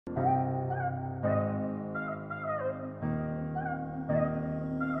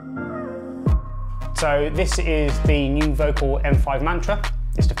So this is the new Volkl M5 Mantra.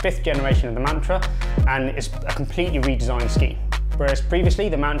 It's the 5th generation of the Mantra, and it's a completely redesigned ski. Whereas previously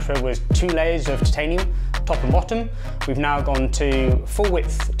the Mantra was 2 layers of titanium, top and bottom, we've now gone to full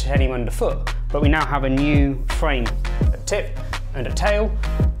width titanium underfoot, but we now have a new frame at tip and at tail.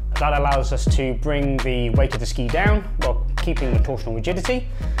 That allows us to bring the weight of the ski down while keeping the torsional rigidity.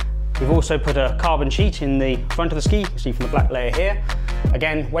 We've also put a carbon sheet in the front of the ski, you can see from the black layer here.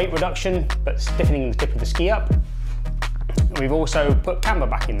 Again, weight reduction, but stiffening the tip of the ski up. We've also put camber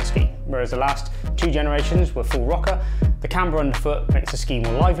back in the ski, whereas the last 2 generations were full rocker. The camber underfoot makes the ski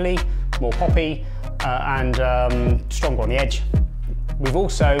more lively, more poppy, and stronger on the edge. We've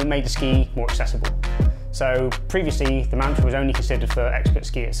also made the ski more accessible. So previously, the Mantra was only considered for expert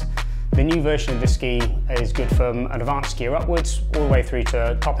skiers. The new version of this ski is good from an advanced skier upwards, all the way through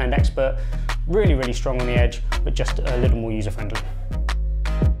to top-end expert. Really, really strong on the edge, but just a little more user-friendly.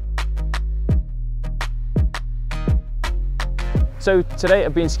 So today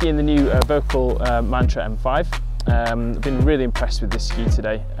I've been skiing the new Volkl Mantra M5. I've been really impressed with this ski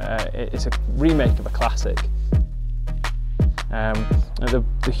today. It's a remake of a classic.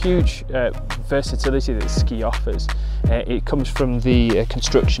 The huge versatility that the ski offers, it comes from the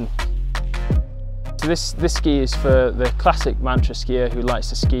construction. So this ski is for the classic Mantra skier who likes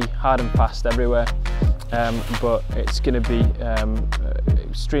to ski hard and fast everywhere, but it's going to be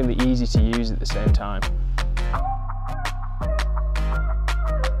extremely easy to use at the same time.